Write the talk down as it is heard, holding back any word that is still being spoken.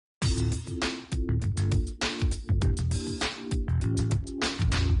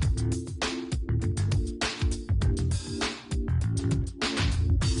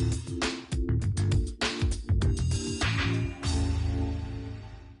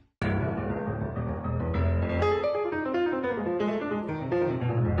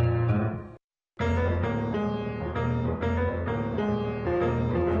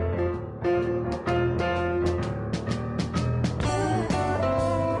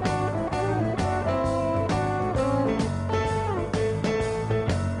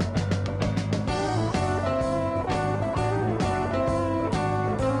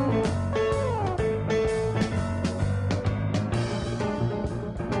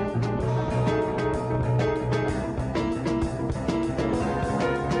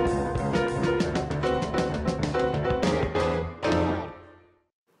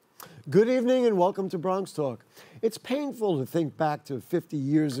Good evening and welcome to Bronx Talk. It's painful to think back to 50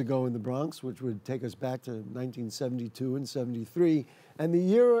 years ago in the Bronx, which would take us back to 1972 and 73, and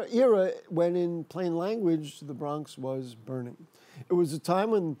the era when, in plain language, the Bronx was burning. It was a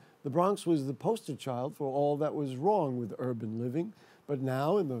time when the Bronx was the poster child for all that was wrong with urban living, but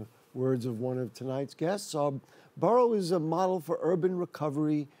now, in the words of one of tonight's guests, our borough is a model for urban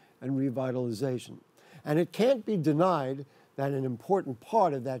recovery and revitalization. And it can't be denied that an important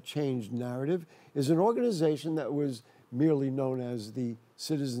part of that changed narrative is an organization that was merely known as the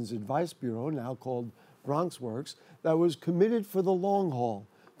Citizens Advice Bureau, now called BronxWorks, that was committed for the long haul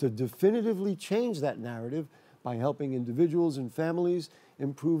to definitively change that narrative by helping individuals and families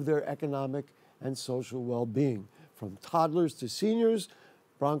improve their economic and social well-being. From toddlers to seniors,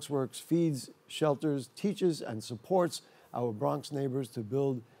 BronxWorks feeds, shelters, teaches, and supports our Bronx neighbors to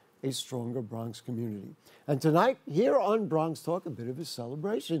build a stronger Bronx community. And tonight, here on Bronx Talk, a bit of a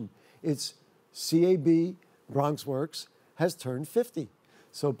celebration. It's CAB BronxWorks has turned 50.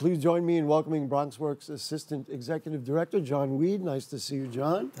 So please join me in welcoming BronxWorks Assistant Executive Director, John Weed. Nice to see you,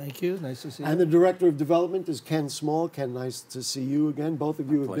 John. Thank you. Nice to see you. And the Director of Development is Ken Small. Ken, nice to see you again. Both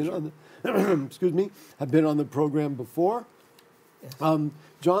of you have been on the, excuse me, have been on the program before. Yes.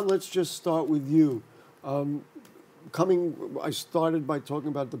 John, let's just start with you. I started by talking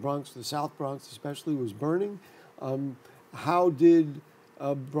about the Bronx, the South Bronx especially, was burning. How did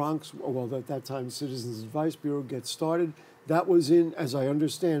Bronx, well, at that time, Citizens Advice Bureau get started? That was in, as I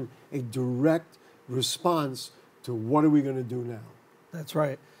understand, a direct response to what are we going to do now? That's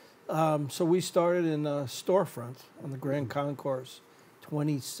right. So we started in a storefront on the Grand Concourse,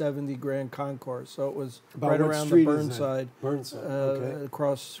 2070 Grand Concourse. So it was About right what around street the is that? Burnside, Okay.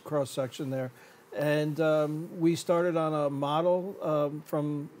 cross section there. And we started on a model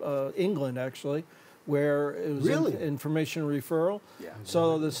from England, actually, where it was information referral. Yeah.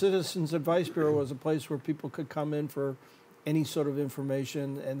 So the Citizens Advice Bureau was a place where people could come in for any sort of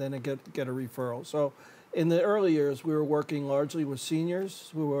information and then get a referral. So in the early years, we were working largely with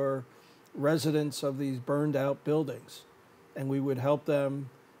seniors who were residents of these burned out buildings. And we would help them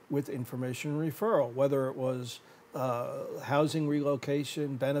with information referral, whether it was housing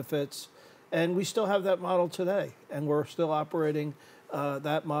relocation, benefits. And we still have that model today, and we're still operating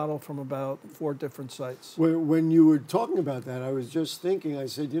that model from about 4 different sites. When you were talking about that, I was just thinking, I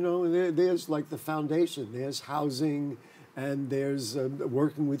said, you know, there's like the foundation, there's housing, and there's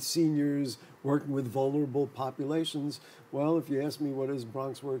working with seniors, working with vulnerable populations. Well, if you ask me what does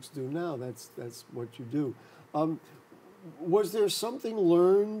BronxWorks do now, that's what you do. Was there something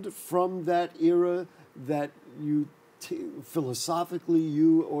learned from that era that you philosophically,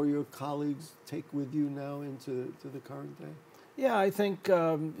 you or your colleagues take with you now into the current day? Yeah, I think,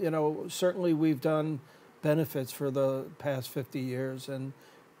 you know, certainly we've done benefits for the past 50 years, and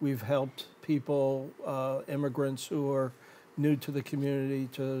we've helped people, immigrants who are new to the community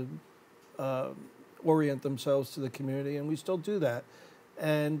to orient themselves to the community, and we still do that.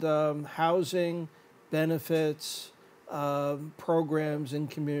 And housing, benefits, programs in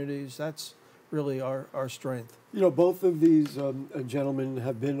communities, that's really our strength. You know, both of these gentlemen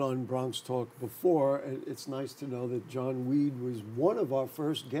have been on Bronx Talk before. It's nice to know that John Weed was one of our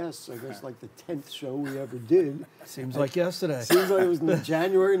first guests, I guess like the 10th show we ever did. Seems like yesterday. Seems like it was in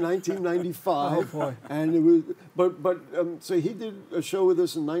January 1995. Oh, boy. And it was, so he did a show with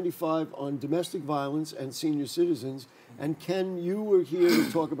us in 95 on domestic violence and senior citizens. And Ken, you were here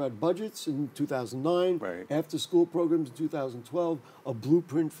to talk about budgets in 2009, right. After-school programs in 2012, a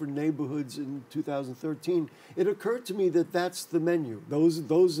blueprint for neighborhoods in 2013. It occurred to me that that's the menu.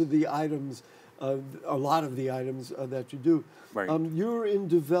 Those are the items, a lot of the items that you do. Right. You're in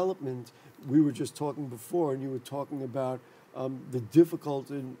development. We were just talking before, and you were talking about the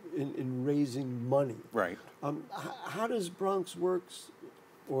difficulty in raising money. Right. How does BronxWorks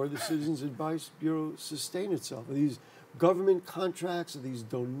or the Citizens Advice Bureau sustain itself? Are these government contracts? Are these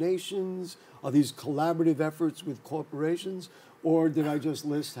donations? Are these collaborative efforts with corporations? Or did I just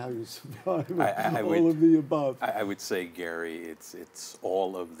list how you survive? All of the above. I would say, Gary, it's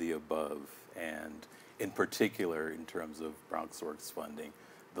all of the above. And in particular, in terms of BronxWorks funding,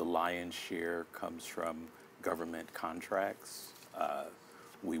 the lion's share comes from government contracts.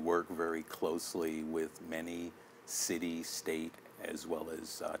 We work very closely with many city, state, as well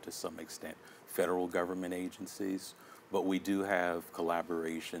as, to some extent, federal government agencies. But we do have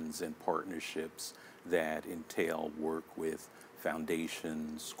collaborations and partnerships that entail work with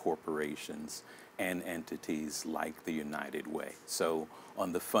foundations, corporations, and entities like the United Way. So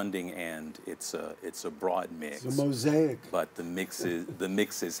on the funding end, it's a broad mix. It's a mosaic. But the mix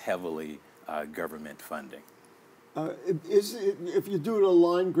is heavily government funding. If you do a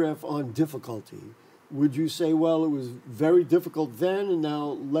line graph on difficulty, would you say, well, it was very difficult then and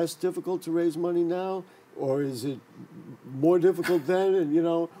now less difficult to raise money now? Or is it more difficult then,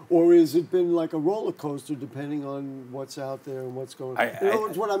 and or has it been like a roller coaster depending on what's out there and what's going on? In other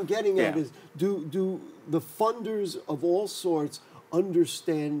words, what I'm getting at is, do the funders of all sorts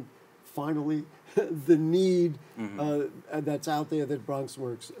understand finally the need that's out there that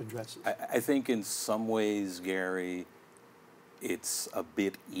BronxWorks addresses? I think in some ways, Gary, it's a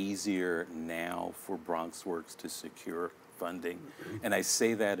bit easier now for BronxWorks to secure funding. And I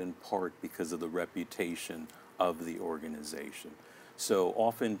say that in part because of the reputation of the organization. So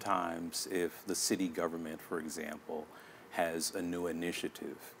oftentimes, if the city government, for example, has a new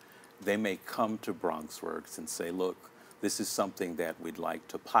initiative, they may come to BronxWorks and say, look, this is something that we'd like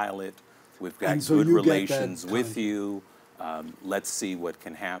to pilot. We've got good relations with you. Let's see what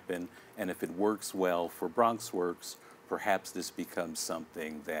can happen. And if it works well for BronxWorks, perhaps this becomes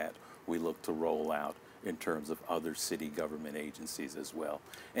something that we look to roll out in terms of other city government agencies as well.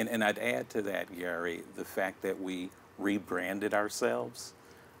 And I'd add to that, Gary, the fact that we rebranded ourselves,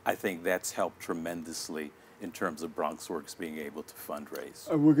 I think that's helped tremendously in terms of BronxWorks being able to fundraise.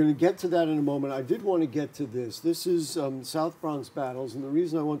 We're going to get to that in a moment. I did want to get to this. This is South Bronx Battles, and the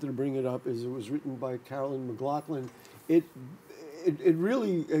reason I wanted to bring it up is it was written by Carolyn McLaughlin. It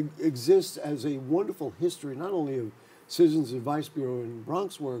really exists as a wonderful history, not only of Citizens Advice Bureau and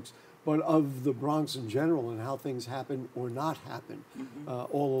BronxWorks, but of the Bronx in general and how things happen or not happen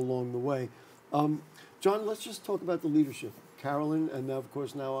all along the way. John, let's just talk about the leadership. Carolyn, and of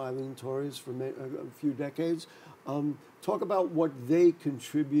course now Eileen Torres for a few decades. Talk about what they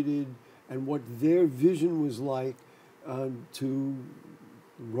contributed and what their vision was like to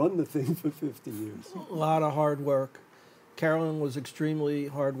run the thing for 50 years. A lot of hard work. Carolyn was extremely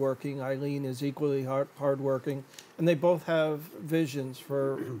hardworking. Eileen is equally hardworking. And they both have visions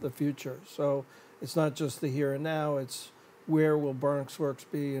for the future. So it's not just the here and now, it's where will BronxWorks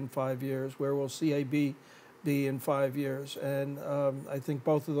be in 5 years? Where will CAB be in 5 years? And I think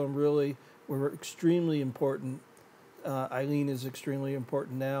both of them really were extremely important. Eileen is extremely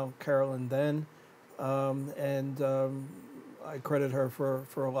important now, Carolyn then. I credit her for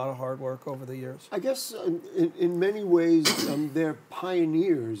a lot of hard work over the years. I guess in many ways they're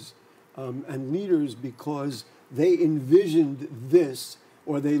pioneers and leaders because they envisioned this,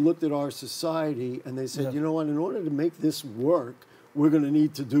 or they looked at our society and they said, you know what, in order to make this work, we're going to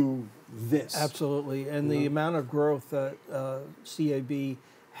need to do this. Absolutely. And the amount of growth that CAB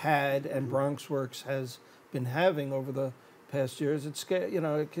had and BronxWorks has been having over the past years,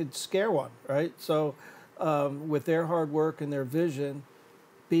 it could scare one, right? So with their hard work and their vision,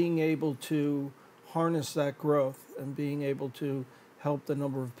 being able to harness that growth and being able to help the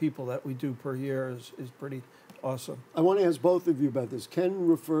number of people that we do per year is pretty awesome. I want to ask both of you about this. Ken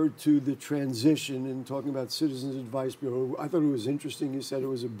referred to the transition in talking about Citizens Advice Bureau. I thought it was interesting. You said it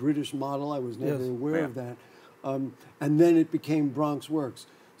was a British model. I was never aware of that. And then it became BronxWorks.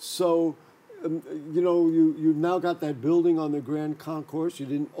 So, you've now got that building on the Grand Concourse. You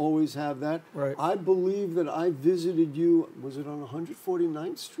didn't always have that. Right. I believe that I visited you, was it on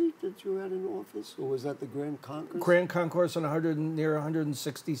 149th Street that you had an office? Or was that the Grand Concourse? Grand Concourse on near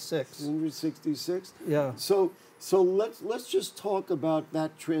 166. 166? Yeah. So let's just talk about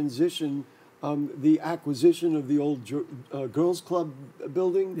that transition, the acquisition of the old Girls Club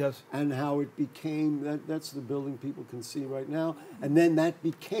building, yes, and how it became, that's the building people can see right now, and then that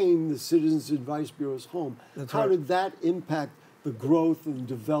became the Citizens Advice Bureau's home. That's how right. did that impact the growth and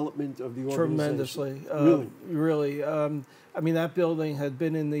development of the organization? Tremendously. Really? I mean, that building had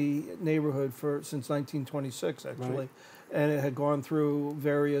been in the neighborhood since 1926, actually, right, and it had gone through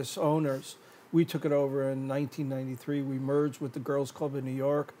various owners. We took it over in 1993. We merged with the Girls Club in New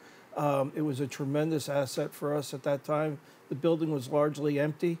York. It was a tremendous asset for us at that time. The building was largely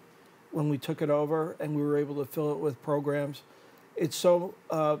empty when we took it over, and we were able to fill it with programs. It's so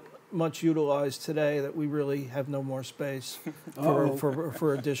much utilized today that we really have no more space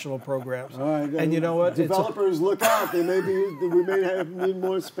for additional programs. All right, and you know what? Developers, look out! We may need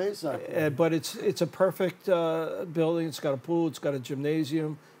more space out there. But it's a perfect building. It's got a pool. It's got a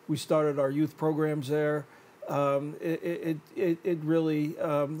gymnasium. We started our youth programs there. It really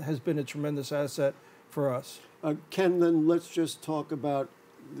has been a tremendous asset for us. Ken, then let's just talk about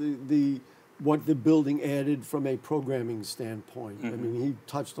what the building added from a programming standpoint. I mean, he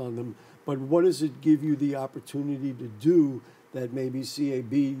touched on them, but what does it give you the opportunity to do that maybe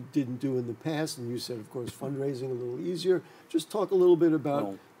CAB didn't do in the past? And you said, of course, fundraising a little easier. Just talk a little bit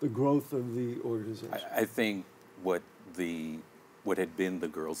about the growth of the organization. I think what had been the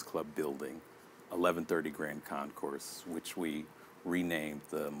Girls Club building 1130 Grand Concourse, which we renamed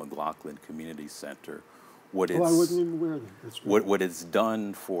the McLaughlin Community Center. I wasn't even aware of that. That's great. What it's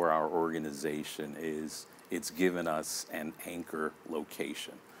done for our organization is it's given us an anchor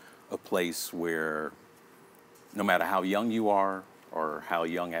location, a place where no matter how young you are or how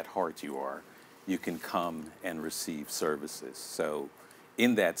young at heart you are, you can come and receive services. So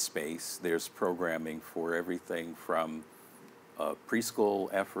in that space, there's programming for everything from a preschool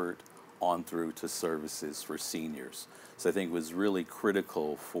effort on through to services for seniors. So I think it was really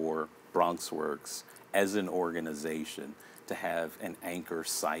critical for BronxWorks as an organization to have an anchor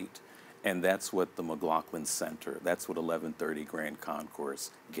site, and that's what the McLaughlin Center, that's what 1130 Grand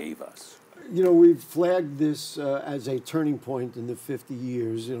Concourse gave us. You know, we've flagged this as a turning point in the 50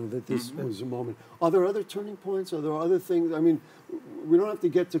 years, you know, that this was a moment. Are there other turning points? Are there other things? I mean, we don't have to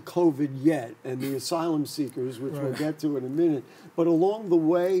get to COVID yet and the asylum seekers, which we'll get to in a minute, but along the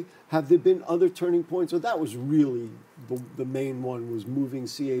way, have there been other turning points? Or that was really the main one, was moving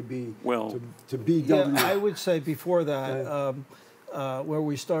CAB to BW? Yeah, I would say before that, where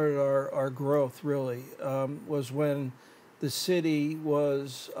we started our growth really was when the city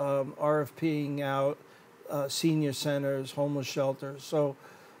was RFPing out senior centers, homeless shelters. So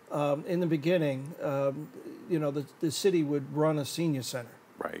in the beginning, you know, the city would run a senior center.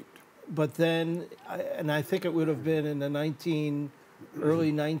 Right. But then, and I think it would have been in the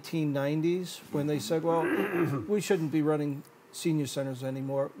early 1990s when they said, well, we shouldn't be running senior centers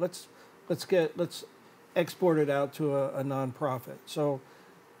anymore. Let's export it out to a nonprofit. So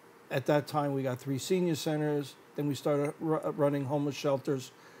at that time, we got 3 senior centers. Then we started running homeless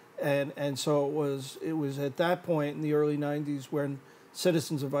shelters, and so it was at that point in the early 90s when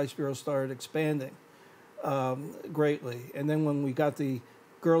Citizens Advice Bureau started expanding greatly. And then when we got the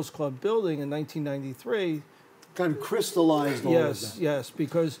Girls Club building in 1993, kind of crystallized all of that. Yes,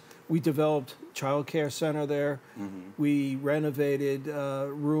 because we developed child care center there. We renovated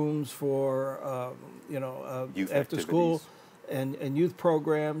rooms for youth after school and youth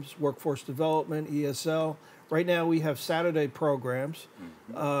programs, workforce development, ESL. Right now we have Saturday programs.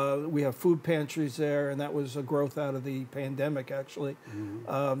 We have food pantries there, and that was a growth out of the pandemic, actually.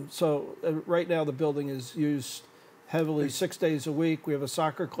 So right now the building is used heavily 6 days a week. We have a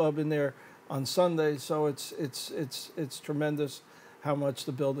soccer club in there on Sundays, so it's tremendous how much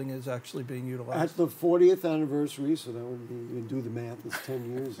the building is actually being utilized. At the 40th anniversary, so that would be, you can do the math, it's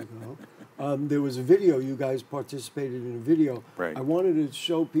 10 years ago, there was a video, you guys participated in a video. Right. I wanted to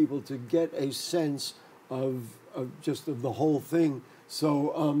show people to get a sense of the whole thing.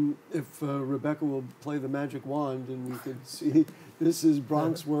 So if Rebecca will play the magic wand and we could see, this is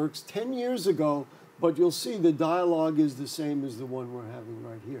BronxWorks 10 years ago, but you'll see the dialogue is the same as the one we're having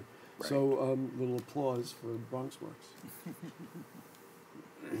right here. Right. So little applause for BronxWorks.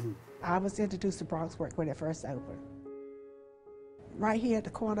 I was introduced to BronxWorks when it first opened. Right here at the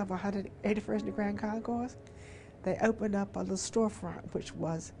corner of 181st and Grand Concourse, they opened up a little storefront, which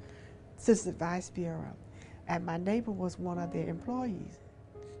was Citizens Advice Bureau, and my neighbor was one of their employees.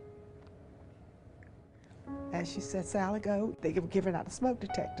 And she said, Sally, go. They were giving out the smoke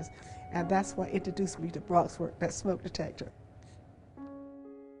detectors, and that's what introduced me to BronxWorks, that smoke detector.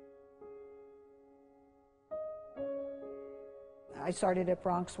 I started at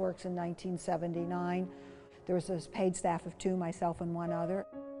BronxWorks in 1979. There was a paid staff of 2, myself and 1 other.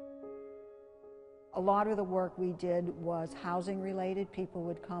 A lot of the work we did was housing related. People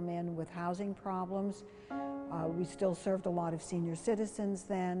would come in with housing problems. We still served a lot of senior citizens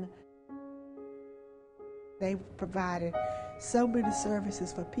then. They provided so many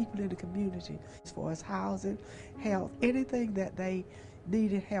services for people in the community, as far as housing, health, anything that they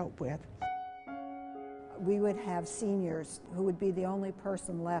needed help with. We would have seniors who would be the only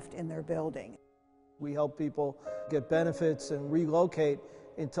person left in their building. We help people get benefits and relocate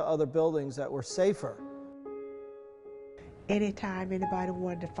into other buildings that were safer. Anytime anybody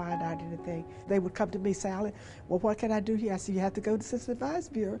wanted to find out anything, they would come to me, Sally, well, what can I do here? I said, you have to go to the Citizens Advice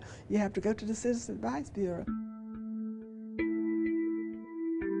Bureau. You have to go to the Citizens Advice Bureau.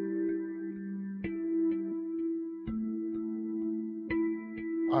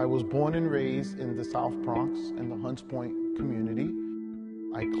 I was born and raised in the South Bronx in the Hunts Point community.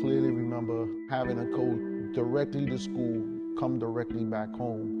 I clearly remember having to go directly to school, come directly back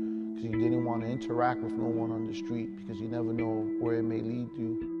home, because you didn't want to interact with no one on the street because you never know where it may lead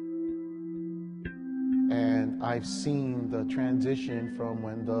you. And I've seen the transition from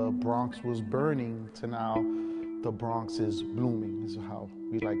when the Bronx was burning to now the Bronx is blooming, is how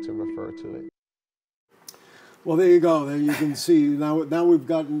we like to refer to it. Well, there you go. There you can see. Now we've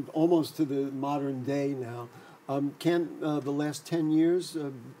gotten almost to the modern day now. Can the last 10 years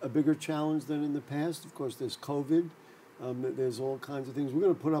a bigger challenge than in the past? Of course, there's COVID. There's all kinds of things. We're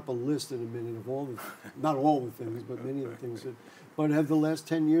going to put up a list in a minute of all the, not all the things, but many of the things. But have the last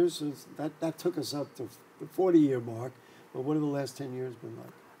 10 years, that took us up to the 40-year mark. But what have the last 10 years been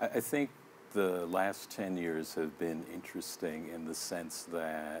like? I think the last 10 years have been interesting in the sense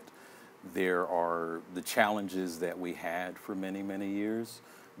that there are the challenges that we had for many, many years,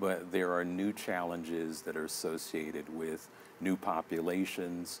 but there are new challenges that are associated with new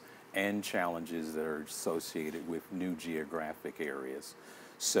populations and challenges that are associated with new geographic areas.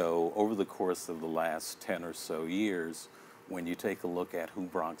 So over the course of the last 10 or so years, when you take a look at who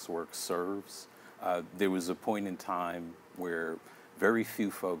BronxWorks serves, there was a point in time where very few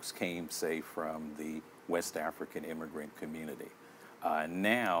folks came, say, from the West African immigrant community.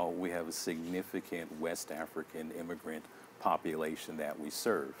 Now we have a significant West African immigrant population that we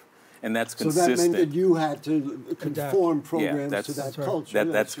serve. And that's consistent. So that meant that you had to conform programs to that culture.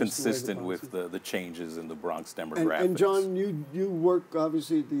 That's consistent with the changes in the Bronx demographics. And John, you work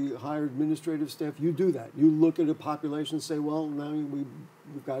obviously at the higher administrative staff. You do that. You look at a population and say, well, now we've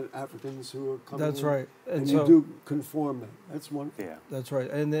got Africans who are coming in. That's right. And so, you do conform them. That's wonderful. Yeah. That's right.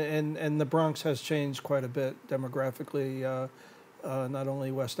 And the Bronx has changed quite a bit demographically, not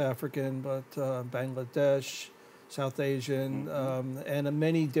only West African, but Bangladesh, South Asian, and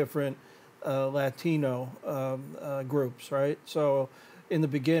many different Latino groups, right? So in the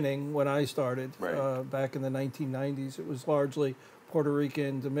beginning, when I started back in the 1990s, it was largely Puerto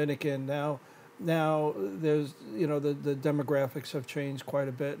Rican, Dominican. Now there's, the demographics have changed quite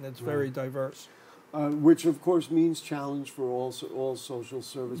a bit, and it's very diverse. Which, of course, means challenge for all social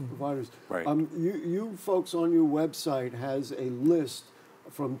service providers. Right. You folks on your website has a list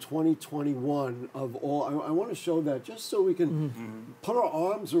from 2021 of all. I want to show that just so we can put our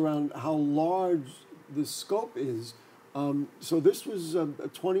arms around how large the scope is. So this was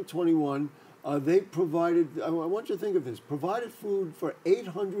 2021. They provided, I want you to think of this, provided food for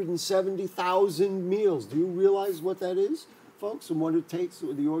 870,000 meals. Do you realize what that is, folks, and what it takes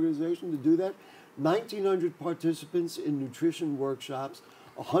for the organization to do that? 1,900 participants in nutrition workshops,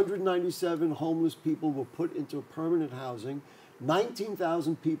 197 homeless people were put into permanent housing,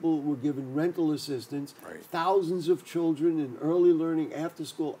 19,000 people were given rental assistance, thousands of children in early learning,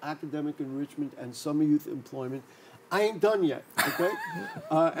 after-school academic enrichment, and summer youth employment. I ain't done yet, okay?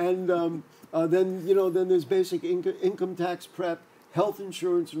 Then there's basic income tax prep, health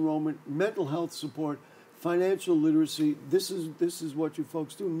insurance enrollment, mental health support, financial literacy. This is what you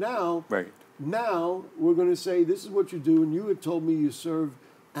folks do. Now we're going to say this is what you do, and you had told me you serve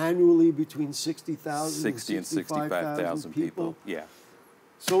annually between 60,000 and 65,000 people. Yeah.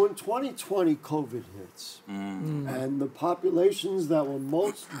 So in 2020, COVID hits, and the populations that were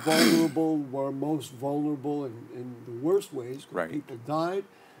most vulnerable in the worst ways. People died,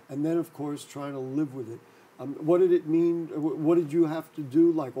 and then, of course, trying to live with it. What did it mean? What did you have to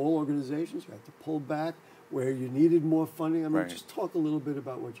do, like all organizations? You had to pull back where you needed more funding? I mean, just talk a little bit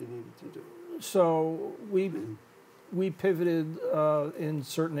about what you needed to do. So we pivoted in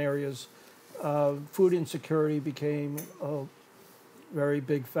certain areas. Food insecurity became a very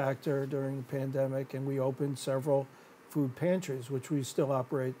big factor during the pandemic, and we opened several food pantries, which we still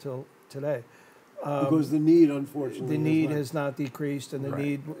operate till today. Because the need, unfortunately, the need has not decreased, and the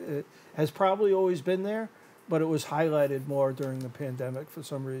need has probably always been there, but it was highlighted more during the pandemic for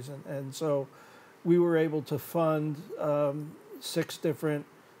some reason. And so we were able to fund 6 different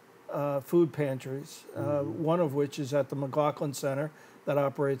food pantries, one of which is at the McLaughlin Center that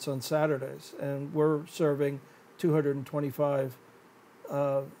operates on Saturdays. And we're serving 225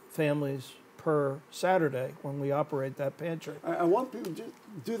 families per Saturday when we operate that pantry. I want people to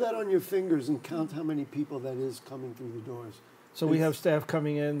do that on your fingers and count how many people that is coming through the doors. So we have staff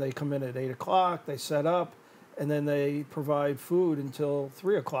coming in, they come in at 8 o'clock, they set up, and then they provide food until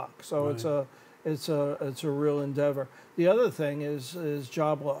 3 o'clock. So it's a real endeavor. The other thing is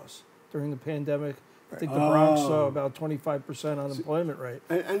job loss. During the pandemic, I think the Bronx saw about 25% unemployment rate.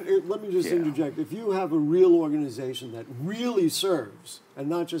 And let me just interject. If you have a real organization that really serves and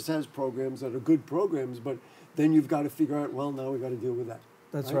not just has programs that are good programs, but then you've got to figure out, well, now we've got to deal with that.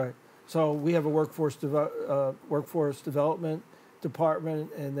 That's right. So we have a workforce development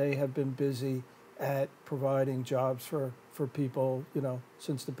department, and they have been busy at providing jobs for people,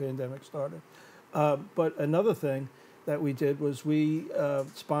 since the pandemic started. But another thing that we did was we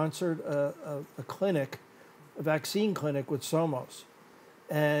sponsored a clinic, a vaccine clinic with Somos.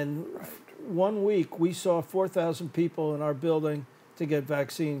 And 1 week we saw 4,000 people in our building to get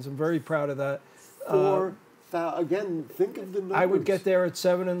vaccines. I'm very proud of that. Again, think of the numbers. I would get there at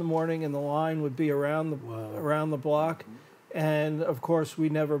 7 in the morning, and the line would be around the block, and of course we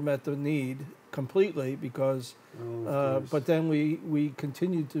never met the need completely because. But then we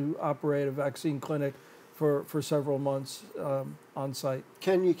continued to operate a vaccine clinic for several months on site.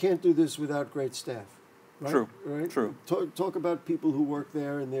 Ken, you can't do this without great staff. Right? True. Right? True. Talk about people who work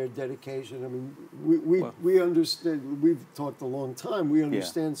there and their dedication. I mean, we understand. We've talked a long time. We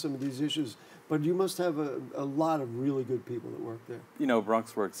understand some of these issues, but you must have a lot of really good people that work there. You know,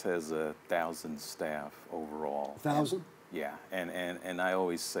 BronxWorks has 1,000 staff overall. 1,000? Yeah, and I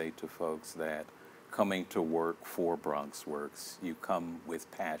always say to folks that coming to work for BronxWorks, you come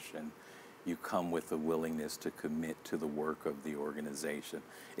with passion. You come with a willingness to commit to the work of the organization.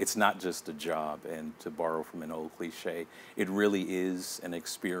 It's not just a job, and to borrow from an old cliche, it really is an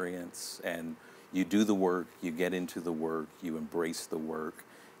experience, and you do the work, you get into the work, you embrace the work,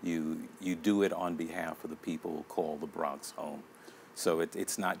 you do it on behalf of the people who call the Bronx home. So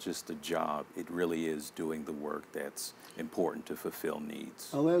it's not just a job, it really is doing the work that's important to fulfill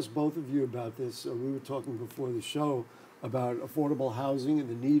needs. I'll ask both of you about this. We were talking before the show about affordable housing and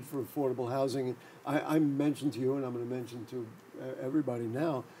the need for affordable housing. I mentioned to you, and I'm going to mention to everybody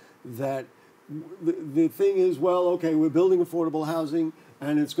now, that the thing is, well, okay, we're building affordable housing,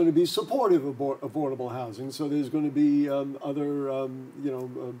 and it's going to be supportive of affordable housing. So there's going to be other,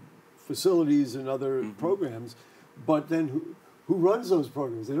 facilities and other programs. But then who runs those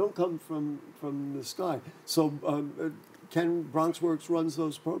programs? They don't come from the sky. So BronxWorks runs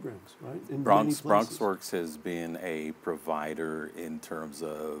those programs, right? In many places. BronxWorks has been a provider in terms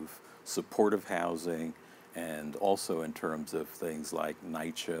of supportive housing and also in terms of things like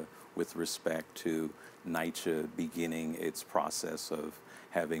NYCHA with respect to NYCHA beginning its process of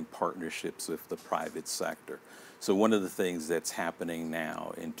having partnerships with the private sector. So one of the things that's happening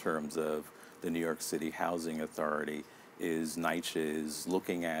now in terms of the New York City Housing Authority is NYCHA is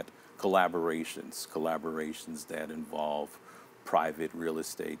looking at collaborations that involve private real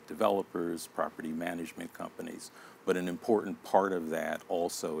estate developers, property management companies. But an important part of that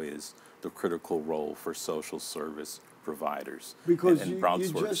also is the critical role for social service providers. Because and you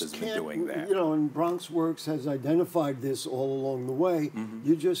BronxWorks just has been can't, doing that. You know, and BronxWorks has identified this all along the way.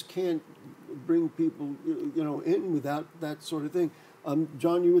 You just can't bring people, in without that sort of thing.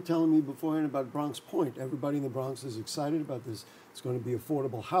 John, you were telling me beforehand about Bronx Point. Everybody in the Bronx is excited about this. It's going to be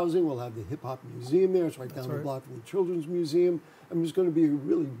affordable housing. We'll have the Hip Hop Museum there. It's right down the block from the Children's Museum. I mean, it's going to be a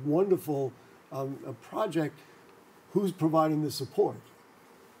really wonderful a project. Who's providing the support?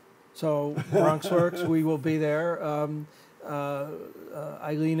 So BronxWorks, we will be there.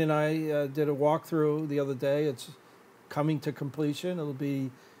 Eileen and I did a walkthrough the other day. It's coming to completion. It'll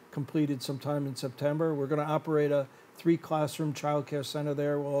be completed sometime in September. We're going to operate a 3-classroom child care center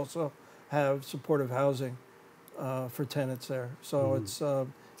there. We'll also have supportive housing for tenants there. So it's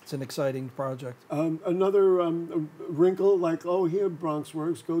an exciting project. Another wrinkle, like, here,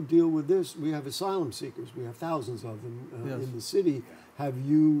 BronxWorks, go deal with this. We have asylum seekers. We have thousands of them in the city. Have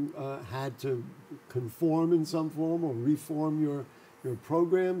you had to conform in some form or reform your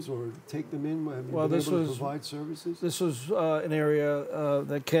programs or take them in? Have you been able to provide services? This was an area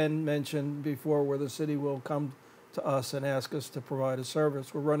that Ken mentioned before where the city will come to us and ask us to provide a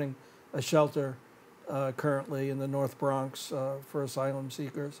service. We're running a shelter currently in the North Bronx for asylum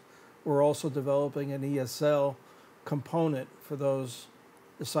seekers. We're also developing an ESL component for those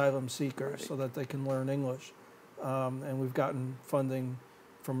asylum seekers so that they can learn English. And we've gotten funding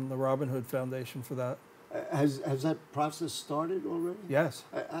from the Robin Hood Foundation for that. Has that process started already? Yes.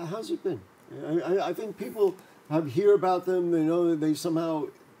 How's it been? I think people hear about them. They know that they somehow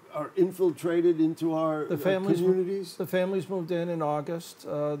are infiltrated into our communities. The families moved in August.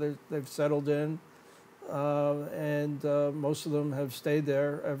 They've settled in, and most of them have stayed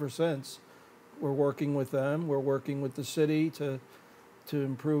there ever since. We're working with them. We're working with the city to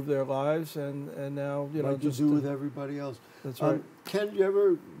improve their lives, and now like you do with everybody else. That's right. Ken, did you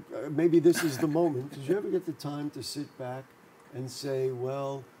ever? Maybe this is the moment. Did you ever get the time to sit back and say,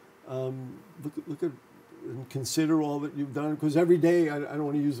 well, look at and consider all that you've done? Because every day, I don't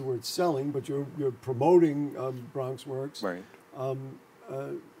want to use the word selling, but you're promoting BronxWorks. Right.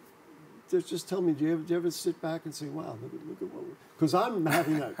 Just tell me, do you ever sit back and say, wow, look at what we're... Because I'm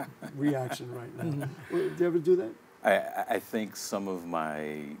having that reaction right now. Do you ever do that? I think some of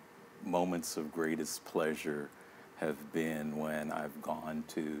my moments of greatest pleasure have been when I've gone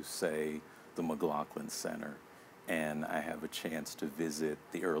to, say, the McLaughlin Center, and I have a chance to visit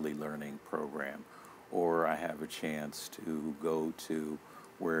the early learning program, or I have a chance to go to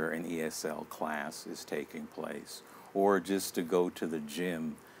where an ESL class is taking place, or just to go to the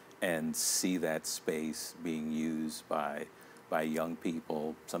gym and see that space being used by young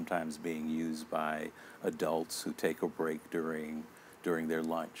people, sometimes being used by adults who take a break during their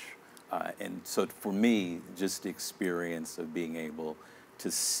lunch. And so for me, just the experience of being able to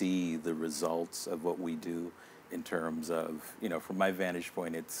see the results of what we do in terms of, from my vantage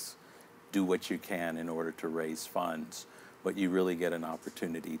point, it's do what you can in order to raise funds, but you really get an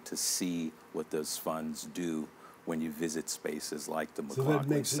opportunity to see what those funds do when you visit spaces like the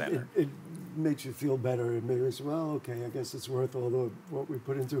McLaughlin Center. It makes you feel better. It makes you, well, okay, I guess it's worth all what we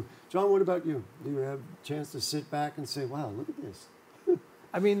put into. John, what about you? Do you have a chance to sit back and say, wow, look at this?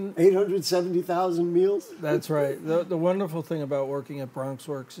 I mean, 870,000 meals? That's right. The wonderful thing about working at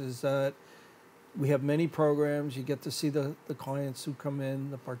BronxWorks is that we have many programs. You get to see the clients who come in,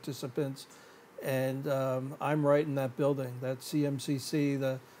 the participants, and I'm right in that building, that CMCC,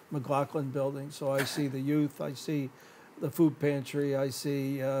 the McLaughlin building. So I see the youth, I see the food pantry, I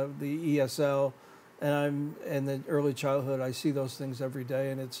see the ESL, and the early childhood. I see those things every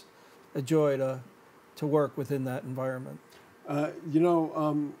day, and it's a joy to work within that environment. On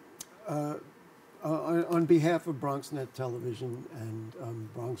behalf of BronxNet Television and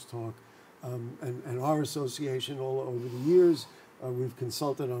BronxTalk and our association all over the years, we've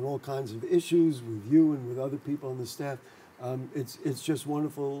consulted on all kinds of issues with you and with other people on the staff. It's just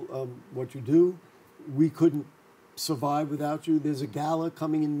wonderful what you do. We couldn't survive without you. There's a gala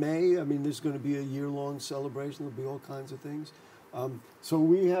coming in May. I mean, there's going to be a year-long celebration. There'll be all kinds of things. So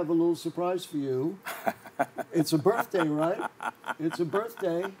we have a little surprise for you. It's a birthday, right? It's a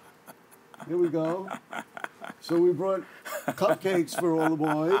birthday. Here we go. So we brought cupcakes for all the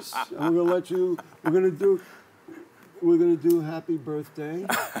boys, and we're gonna do happy birthday.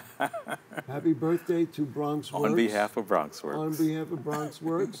 Happy birthday to BronxWorks. On behalf of BronxWorks. On behalf of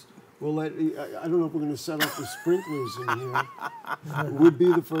BronxWorks. We'll I don't know if we're going to set up the sprinklers in here. It would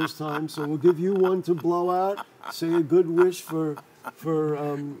be the first time, so we'll give you one to blow out. Say a good wish for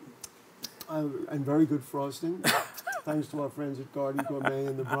and very good frosting. Thanks to our friends at Garden Gourmet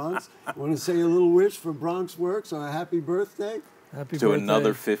in the Bronx. Want to say a little wish for BronxWorks on a happy birthday? Happy to birthday.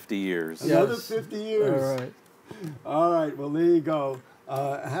 Another 50 years. Yes. Another 50 years. All right. All right, well, there you go.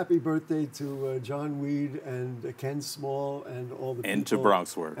 Happy birthday to John Weed and Ken Small and all the people. And to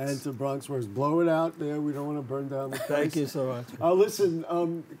BronxWorks. And to BronxWorks. Blow it out there. We don't want to burn down the place. Thank you so much.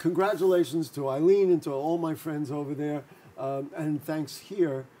 Listen, congratulations to Eileen and to all my friends over there. And thanks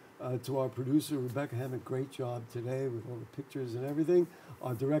here to our producer, Rebecca Hemick. Great job today with all the pictures and everything.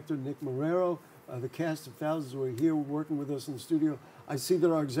 Our director, Nick Marrero. The cast of thousands who are here working with us in the studio. I see that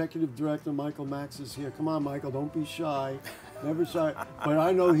our executive director, Michael Max, is here. Come on, Michael, don't be shy. Never shy. But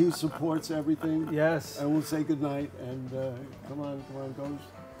I know he supports everything. Yes. And we'll say goodnight. And come on,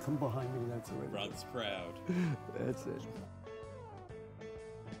 come behind me. That's the way. Bronx proud. That's it.